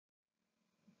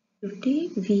Today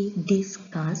we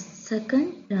discuss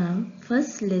second term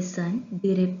first lesson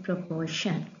direct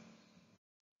proportion.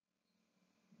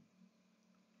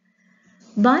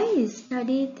 By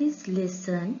studying this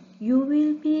lesson, you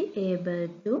will be able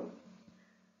to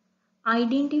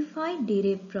identify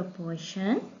direct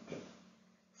proportion,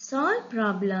 solve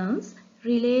problems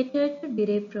related to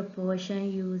direct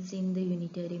proportion using the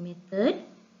unitary method,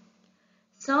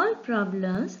 solve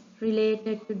problems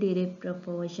related to direct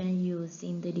proportion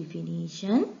using the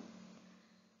definition,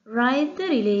 write the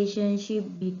relationship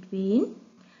between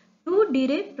two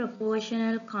direct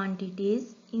proportional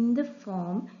quantities in the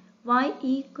form y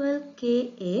equal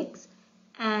kx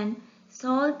and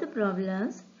solve the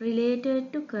problems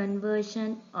related to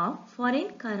conversion of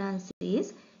foreign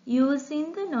currencies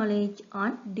using the knowledge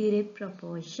on direct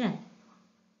proportion.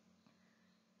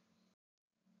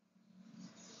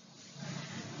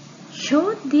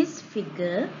 Show this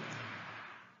figure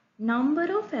number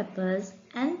of apples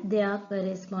and their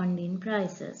corresponding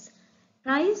prices.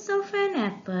 Price of an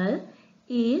apple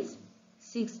is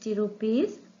 60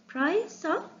 rupees. Price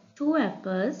of 2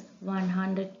 apples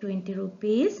 120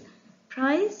 rupees.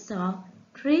 Price of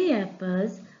 3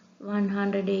 apples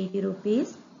 180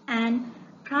 rupees and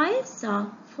price of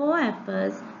 4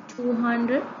 apples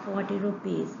 240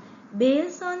 rupees.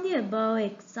 Based on the above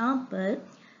example,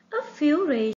 a few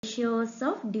ratios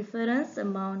of difference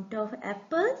amount of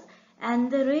apples and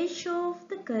the ratio of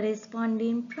the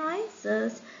corresponding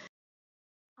prices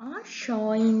are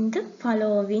shown in the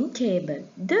following table.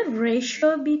 The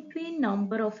ratio between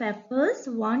number of apples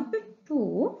 1 to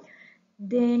 2,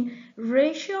 then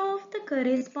ratio of the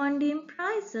corresponding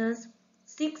prices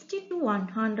 60 to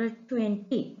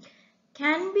 120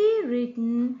 can be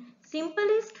written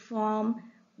simplest form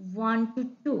 1 to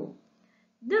 2.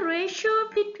 The ratio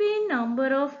between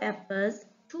number of apples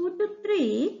 2 to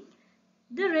 3,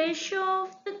 the ratio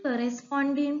of the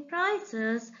corresponding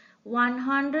prices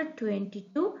 120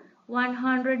 to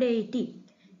 180.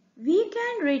 We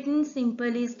can written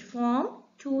simplest form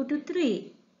 2 to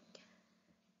 3.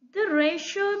 The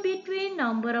ratio between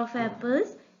number of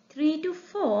apples 3 to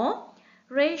 4,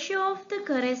 ratio of the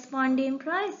corresponding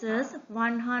prices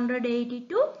 180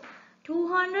 to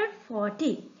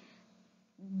 240.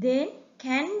 Then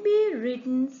can be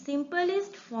written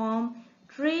simplest form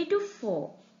 3 to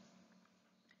 4.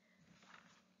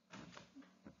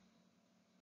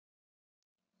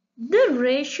 The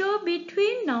ratio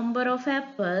between number of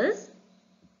apples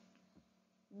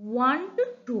 1 to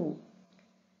 2.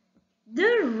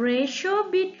 The ratio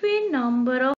between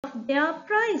number of their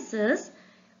prices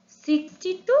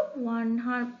 60 to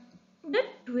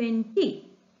 120.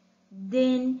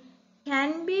 Then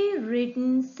can be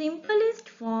written simplest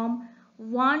form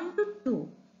 1 to 2.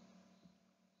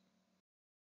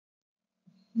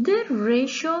 The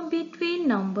ratio between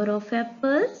number of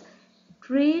apples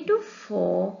 3 to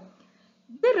 4.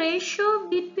 The ratio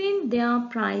between their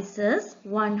prices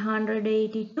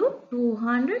 180 to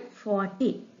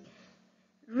 240.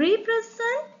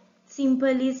 Represent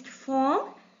simplest form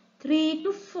 3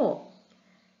 to 4.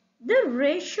 The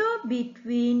ratio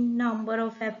between number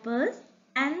of apples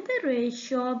and the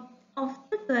ratio of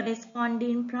the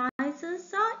corresponding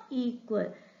prices are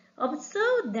equal.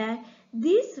 Observe that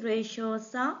these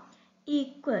ratios are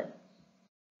equal.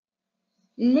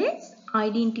 Let's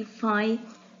identify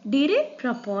direct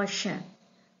proportion.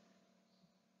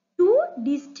 Two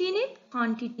distinct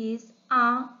quantities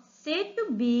are said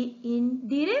to be in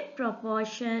direct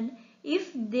proportion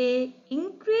if they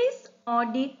increase or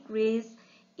decrease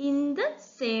in the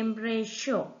same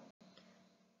ratio.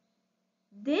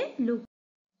 Then look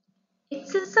at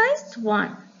exercise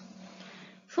 1.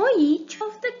 For each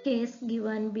of the cases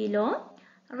given below,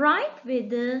 write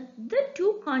whether the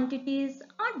two quantities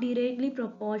are directly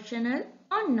proportional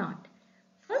or not.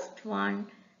 First one,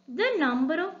 the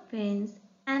number of pens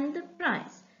and the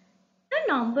price. The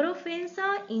number of pens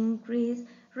are increased,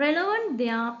 relevant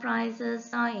their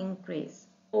prices are increased.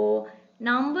 Or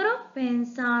number of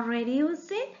pens are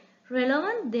reducing,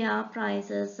 relevant their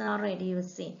prices are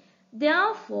reducing.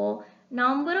 Therefore,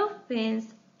 number of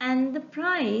pens and the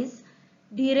price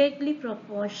directly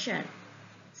proportional.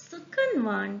 Second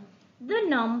one, the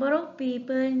number of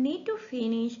people need to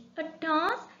finish a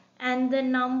task and the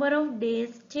number of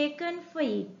days taken for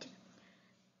it.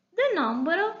 The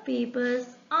number of people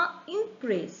are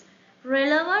increased.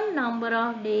 Relevant number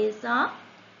of days are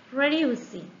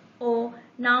reducing. Or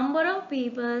number of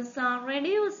people are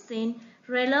reducing.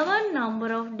 Relevant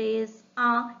number of days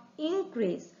are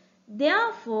increased.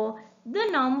 Therefore, the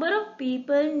number of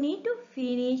people need to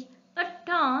finish a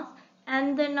task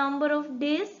and the number of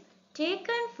days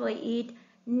taken for it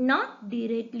not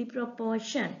directly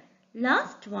proportional.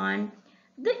 Last one,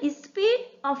 the speed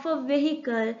of a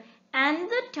vehicle and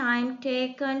the time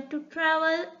taken to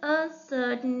travel a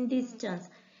certain distance.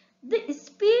 The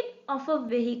speed of a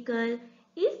vehicle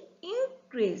is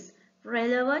increased,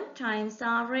 relevant times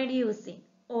are reducing,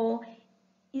 or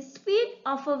speed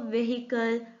of a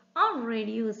vehicle are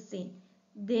reducing,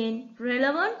 then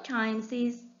relevant times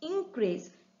is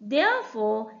increased.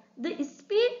 Therefore, the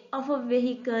speed of a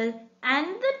vehicle and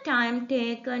the time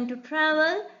taken to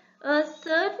travel a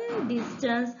certain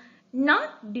distance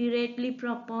not directly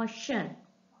proportional.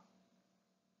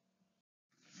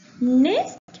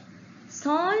 Next,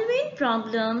 solving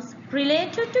problems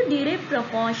related to direct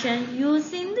proportion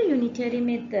using the unitary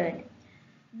method.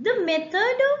 The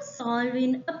method of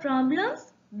solving a problem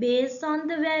based on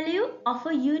the value of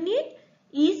a unit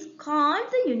is called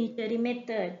the unitary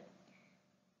method.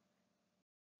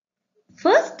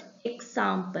 First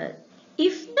example,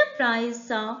 if the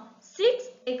price of 6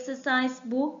 exercise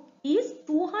book is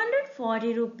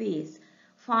 240 rupees,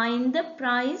 find the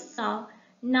price of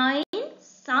 9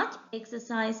 such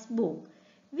exercise book.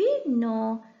 We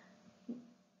know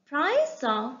price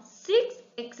of 6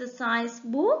 exercise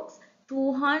books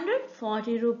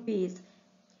 240 rupees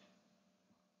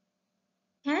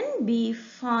can be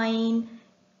find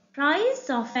price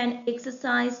of an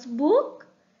exercise book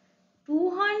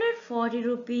 240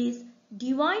 rupees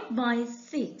divide by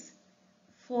 6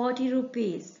 40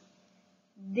 rupees.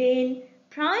 Then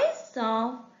price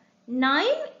of 9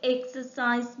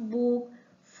 exercise book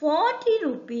 40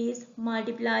 rupees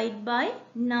multiplied by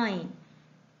 9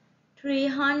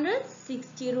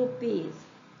 360 rupees.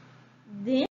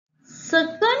 Then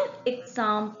second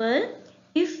example,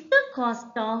 if the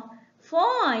cost of 4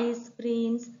 ice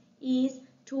creams is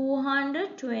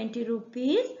 220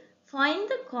 rupees, find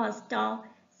the cost of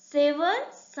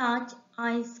 7 such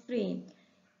ice cream.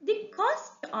 The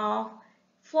cost of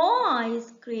 4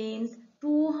 ice creams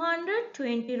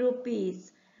 220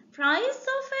 rupees. Price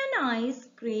of an ice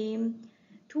cream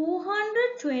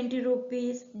 220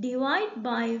 rupees divide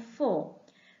by 4.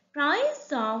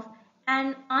 Price of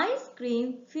an ice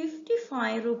cream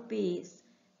 55 rupees.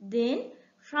 Then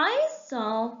price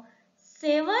of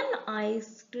 7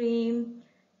 ice cream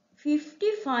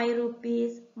 55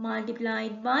 rupees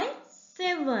multiplied by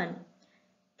 7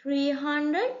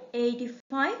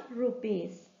 385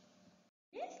 rupees.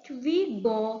 Next we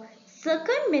go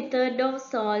second method of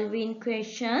solving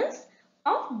questions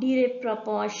of direct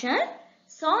proportion,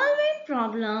 solving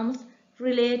problems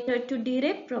related to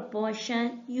direct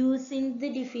proportion using the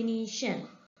definition.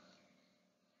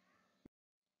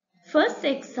 First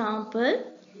example,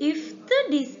 if the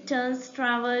distance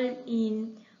travelled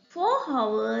in 4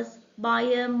 hours by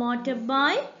a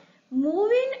motorbike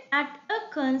moving at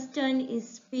a constant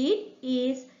speed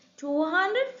is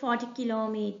 240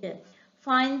 km.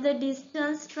 Find the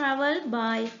distance travelled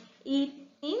by it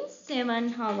in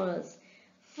 7 hours.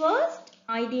 First,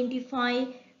 identify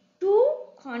two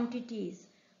quantities.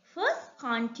 First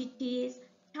quantity is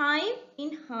time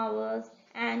in hours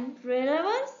and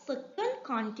relevant second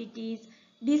quantity is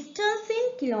distance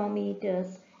in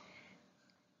kilometers.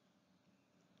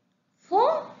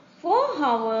 For 4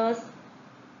 hours,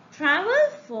 travel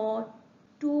for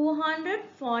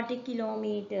 240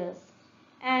 kilometers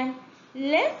and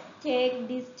let's take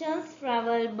distance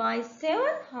traveled by 7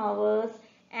 hours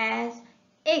as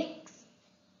x.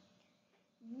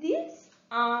 These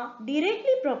are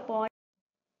directly proportional.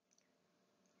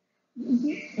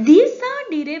 These are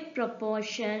direct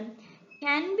proportion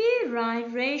can be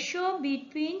right ratio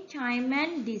between time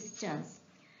and distance.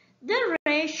 The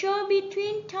ratio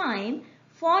between time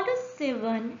 4 to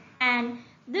 7 and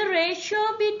the ratio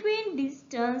between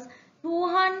distance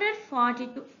 240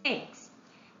 to x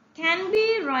can be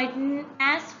written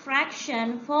as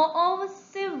fraction 4 over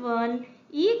 7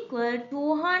 equal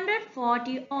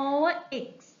 240 over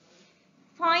x.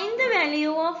 Find the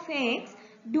value of x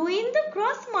doing the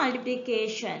cross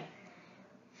multiplication.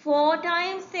 4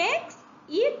 times x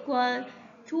equal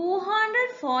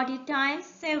 240 times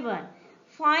 7.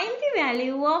 Find the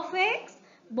value of x.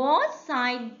 Both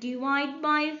sides divide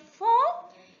by 4.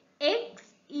 X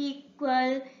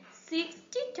equal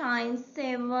 60 times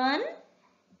 7.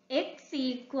 X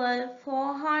equal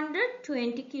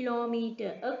 420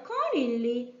 km.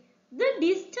 Accordingly, the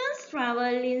distance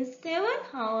travelled in 7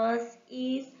 hours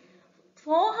is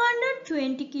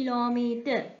 420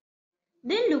 km.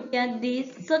 Then look at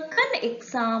this second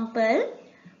example.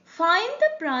 Find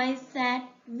the price at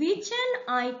which an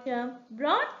item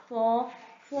brought for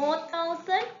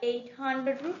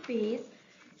 4,800 rupees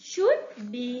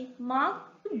should be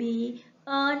marked to be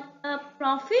earn a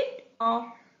profit of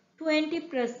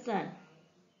 20%.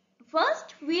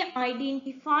 First, we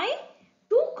identify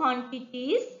two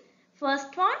quantities.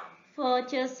 First one,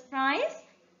 purchase price,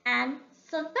 and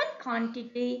second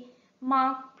quantity,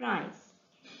 mark price.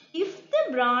 If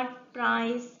the brought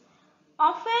price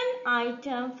of an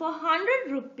item for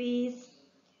 100 rupees,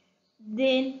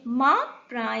 then mark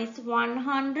price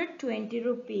 120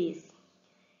 rupees.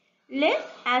 Let's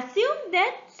assume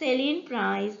that selling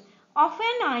price of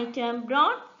an item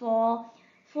brought for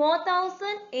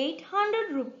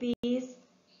 4,800 rupees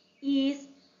is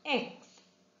X.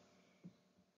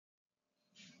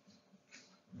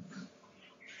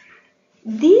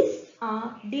 These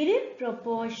are direct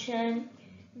proportion.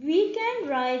 We can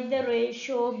write the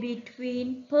ratio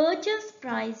between purchase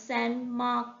price and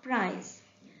mark price.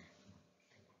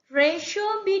 Ratio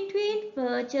between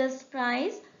purchase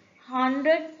price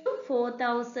 100 to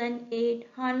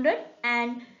 4,800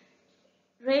 and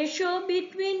ratio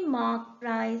between mark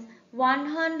price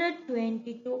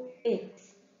 120 to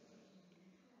X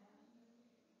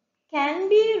can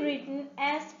be written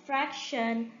as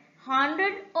fraction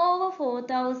 100 over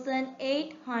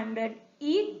 4,800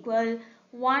 equal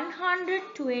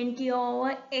 120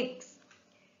 over X.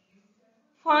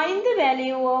 Find the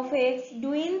value of X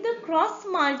doing the cross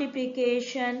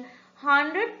multiplication.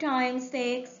 100 times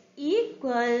X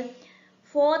equal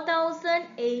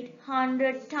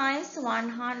 4,800 times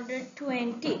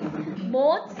 120.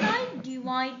 Both sides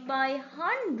divide by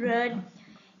 100.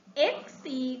 X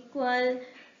equal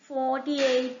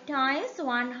 48 times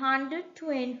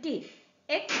 120.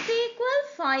 X equal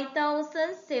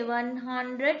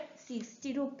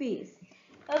 5,760 rupees.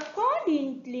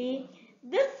 Accordingly,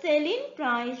 the selling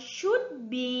price should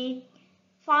be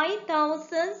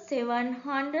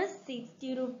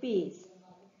 5,760 rupees.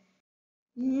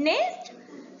 Next,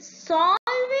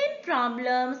 solving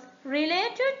problems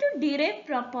related to direct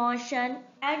proportion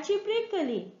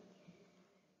algebraically.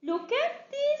 Look at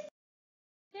this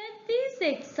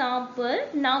example,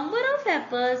 number of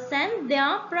apples and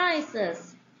their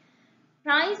prices.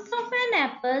 Price of an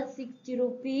apple 60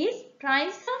 rupees,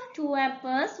 price of 2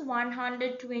 apples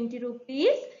 120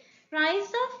 rupees, price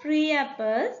of 3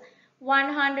 apples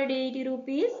 180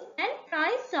 rupees and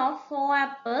price of 4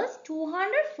 apples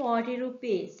 240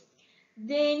 rupees.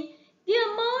 Then the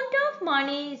amount of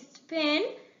money spent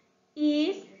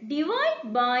is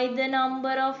divided by the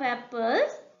number of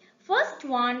apples. First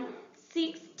one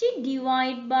 60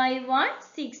 divided by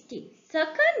 160.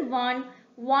 Second one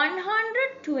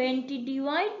 120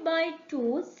 divided by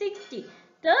 2 60.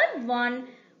 Third one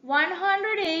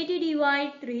 180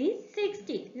 divided 3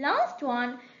 60. Last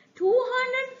one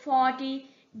 240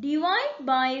 divided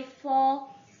by 4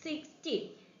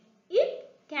 60. It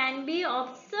can be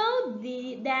observed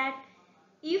that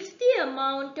if the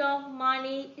amount of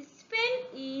money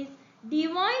spent is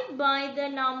divided by the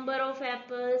number of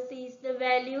apples is the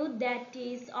value that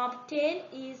is obtained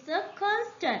is a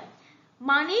constant.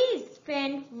 Money is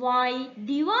spent y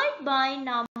divided by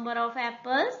number of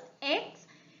apples x.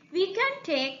 We can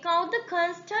take out the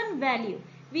constant value.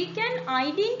 We can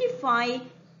identify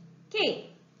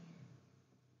k.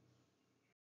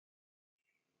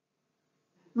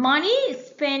 Money is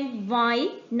spent y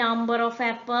number of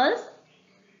apples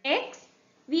x.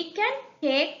 We can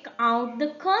take out the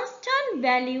constant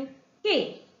value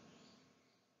k.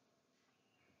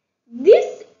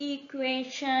 This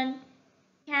equation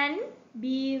can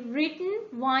be written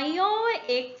y over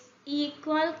x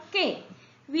equal k.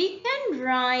 We can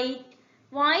write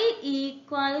y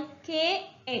equal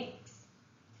kx.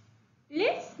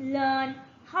 Let's learn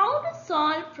how to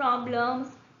solve problems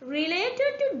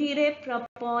related to direct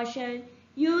proportion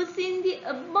using the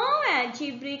above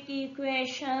algebraic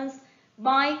equations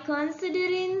by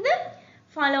considering the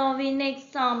following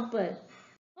example.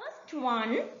 First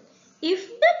one,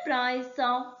 if the price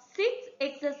of 6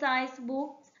 exercise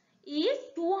books is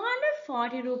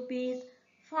 240 rupees,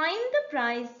 find the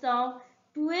price of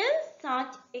 12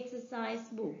 such exercise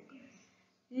books.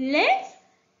 Let's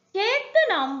take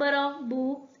the number of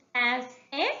books as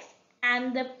x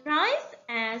and the price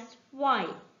as y.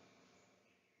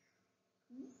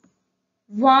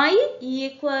 Y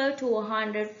equal to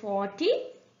 140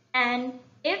 and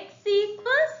x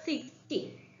equal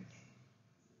 60.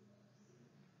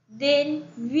 Then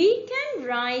we can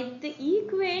write the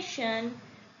equation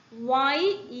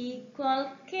y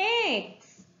equal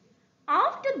kx.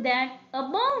 After that,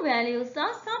 above values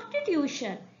are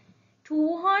substitution.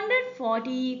 240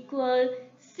 equal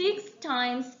 6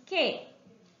 times k.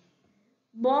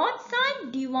 Both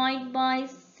sides divide by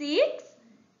 6.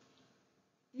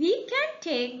 We can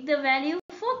take the value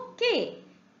for k.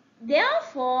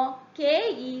 Therefore,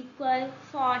 k equal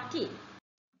 40.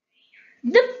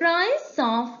 The price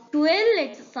of 12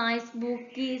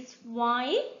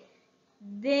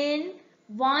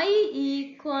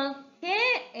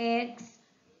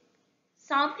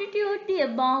 substitute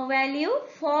the above value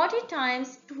 40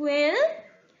 times 12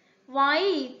 y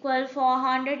equal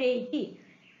 480.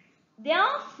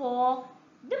 Therefore,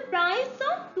 the price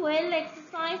of 12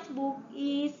 exercise book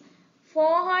is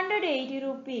 480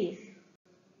 rupees.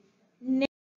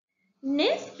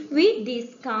 Next, we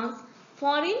discuss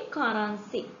foreign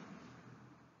currency.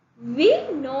 We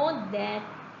know that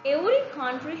every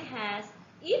country has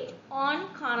its own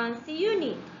currency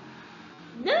unit.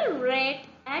 The rate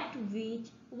at which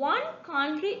one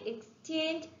country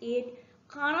exchanges its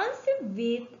currency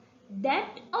with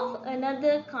that of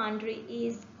another country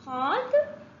is called the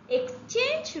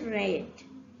exchange rate.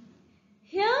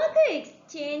 Here the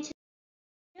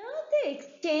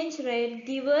exchange rate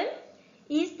given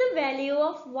is the value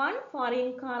of one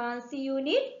foreign currency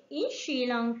unit in Sri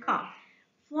Lanka.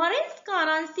 Foreign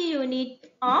currency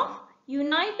unit of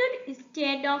United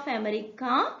States of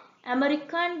America,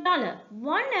 American dollar.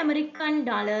 One American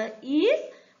dollar is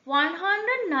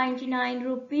 199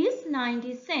 rupees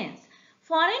 90 cents.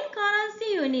 Foreign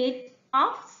currency unit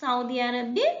of Saudi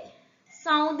Arabia,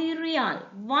 Saudi Riyal.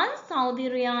 One Saudi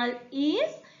Riyal is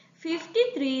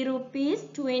 53 rupees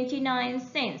 29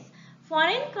 cents.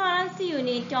 Foreign currency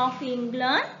unit of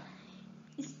England,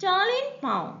 sterling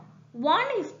pound.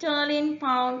 One sterling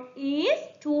pound is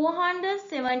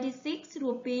 276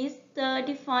 rupees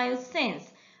 35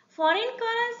 cents. Foreign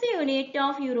currency unit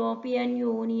of European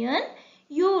Union,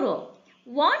 euro.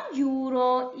 One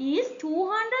euro is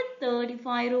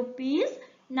 235 rupees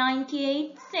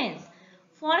 98 cents.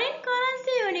 Foreign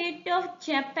currency unit of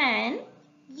Japan,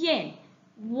 yen.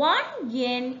 One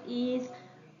yen is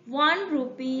 1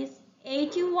 rupees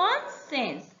 81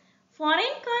 cents.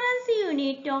 Foreign currency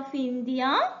unit of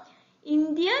India,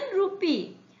 Indian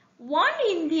rupee. One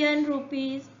Indian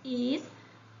rupees is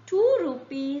 2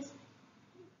 rupees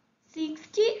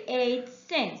 68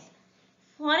 cents.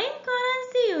 Foreign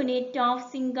currency unit of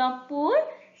Singapore,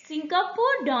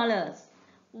 Singapore dollars.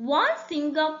 One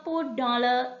Singapore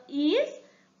dollar is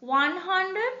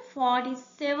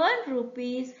 147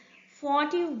 rupees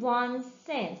 41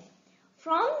 cents.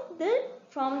 From the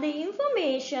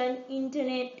information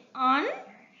internet on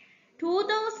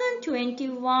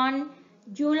 2021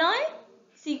 July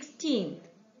 16th.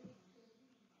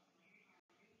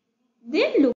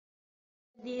 Then look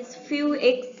at these few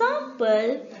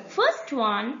examples. First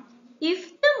one,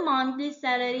 if the monthly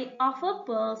salary of a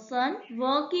person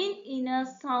working in a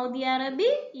Saudi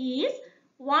Arabia is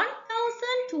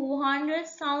 1,200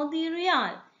 Saudi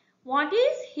Riyal, what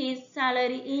is his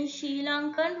salary in Sri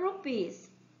Lankan rupees?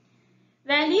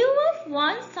 Value of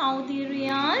 1 Saudi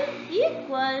Riyal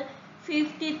equal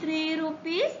 53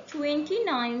 rupees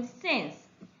 29 cents.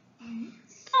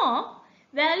 So,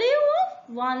 value of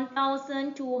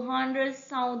 1,200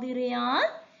 Saudi Riyal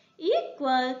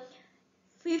equal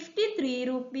 53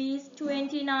 rupees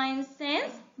 29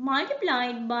 cents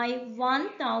multiplied by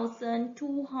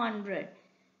 1,200.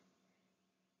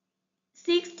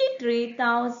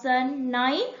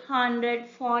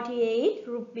 63,948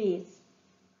 rupees.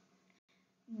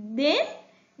 Then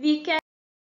we can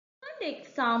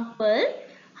example,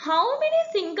 how many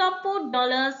Singapore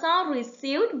dollars are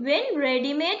received when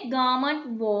ready-made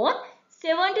garment worth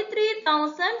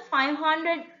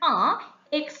 73,500 are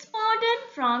exported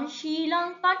from Sri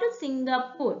Lanka to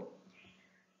Singapore?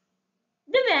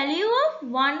 The value of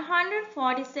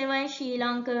 147 Sri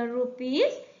Lankan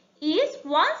rupees is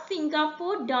 1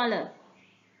 Singapore dollar.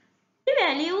 The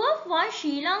value of 1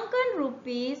 Sri Lankan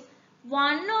rupees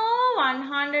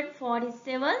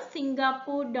 147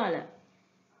 Singapore dollar.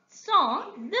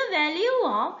 So, the value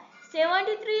of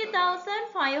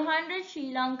 73,500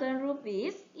 Sri Lankan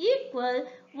rupees equal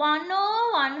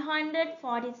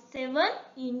 147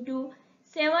 into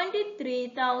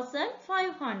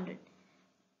 73,500.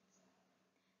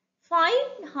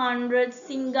 500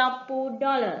 Singapore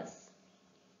dollars.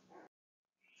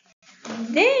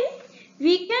 Then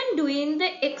we can do in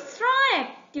the extra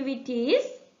activities.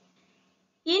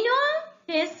 In our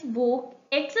textbook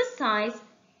exercise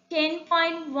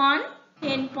 10.1,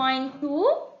 10.2,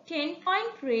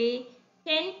 10.3,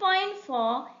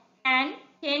 10.4 and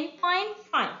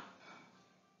 10.5.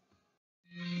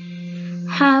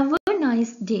 Have a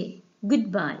nice day.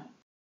 Goodbye.